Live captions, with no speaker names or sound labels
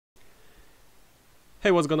Hey,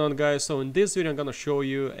 what's going on, guys? So in this video I'm gonna show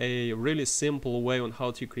you a really simple way on how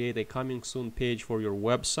to create a coming soon page for your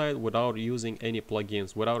website without using any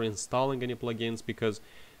plugins, without installing any plugins, because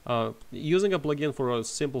using a plugin for a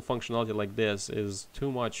simple functionality like this is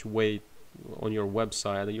too much weight on your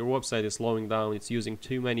website, and your website is slowing down. It's using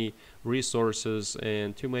too many resources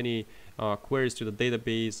and too many queries to the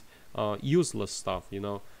database, useless stuff,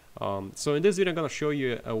 so in this video I'm gonna show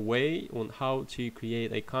you a way on how to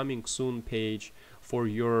create a coming soon page for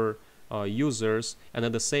your users, and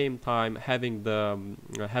at the same time having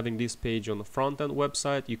this page on the front end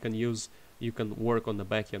website. You can work on the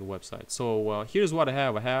back end website. So here's what I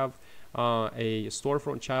have. I have a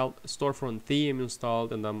storefront theme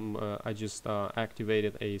installed, and I just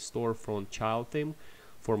activated a storefront child theme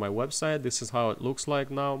for my website. This is how it looks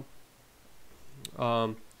like now.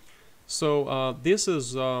 This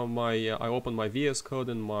is I opened my VS Code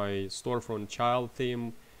in my storefront child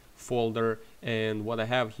theme folder, and what I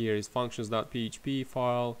have here is functions.php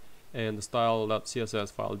file and the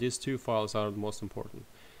style.css file. These two files are the most important.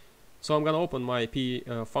 So I'm gonna open my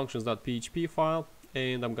functions.php file,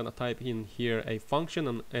 and I'm gonna type in here a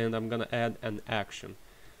function, and I'm gonna add an action.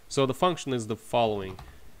 So the function is the following.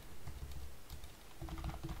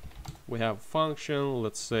 We have function,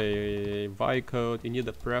 let's say code. You need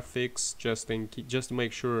a prefix just to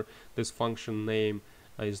make sure this function name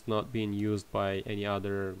is not being used by any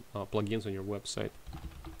other plugins on your website.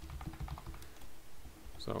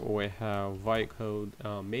 So we have code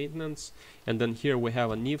maintenance, and then here we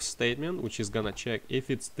have an if statement, which is gonna check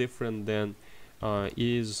if it's different than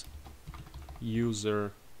is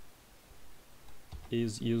user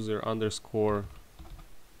underscore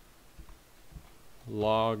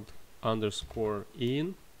logged underscore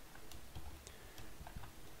in.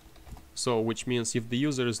 So which means if the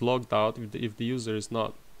user is logged out, if the user is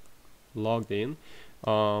not logged in,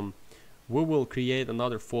 we will create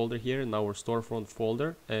another folder here in our storefront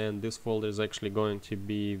folder, and this folder is actually going to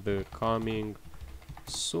be the coming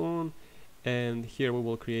soon, and here we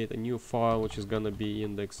will create a new file which is gonna be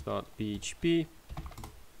index.php,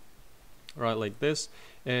 right, like this.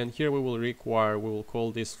 And here we will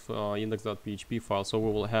call this index.php file. So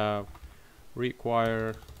we will have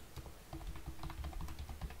require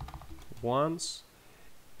once,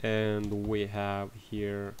 and we have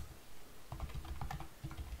here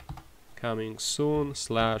coming soon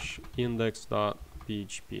 /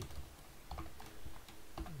 index.php,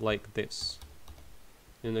 like this,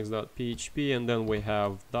 index.php. And then we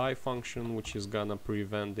have die function, which is gonna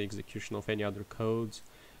prevent the execution of any other codes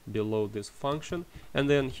below this function. And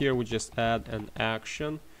then here we just add an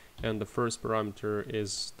action, and the first parameter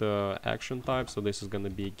is the action type, so this is going to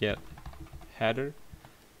be get header,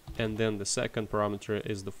 and then the second parameter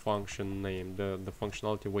is the function name, the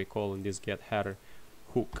functionality we call in this get header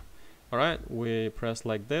hook. Alright, we press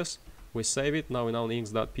like this, we save it. Now in our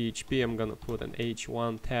index.php I'm gonna put an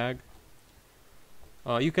h1 tag.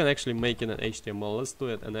 You can actually make it an HTML. Let's do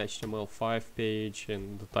it an HTML5 page,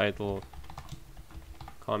 and the title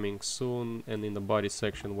coming soon, and in the body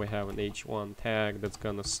section we have an h1 tag that's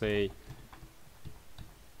gonna say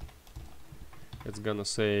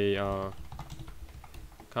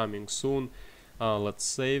coming soon. Let's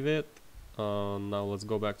save it. Now let's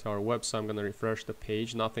go back to our website. I'm gonna refresh the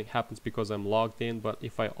page. Nothing happens because I'm logged in, but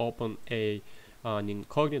if I open an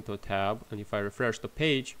incognito tab and if I refresh the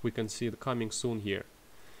page, we can see the coming soon here.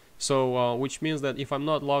 So which means that if I'm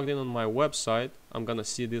not logged in on my website, I'm gonna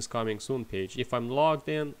see this coming soon page. If I'm logged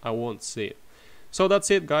in, I won't see it. So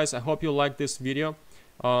that's it, guys. I hope you liked this video.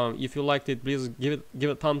 If you liked it, please give it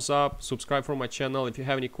a thumbs up, subscribe for my channel. If you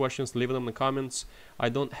have any questions, leave them in the comments. I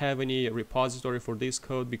don't have any repository for this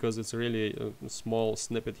code because it's really a small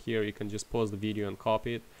snippet here. You can just pause the video and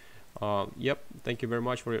copy it. Yep, thank you very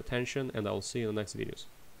much for your attention, and I will see you in the next videos.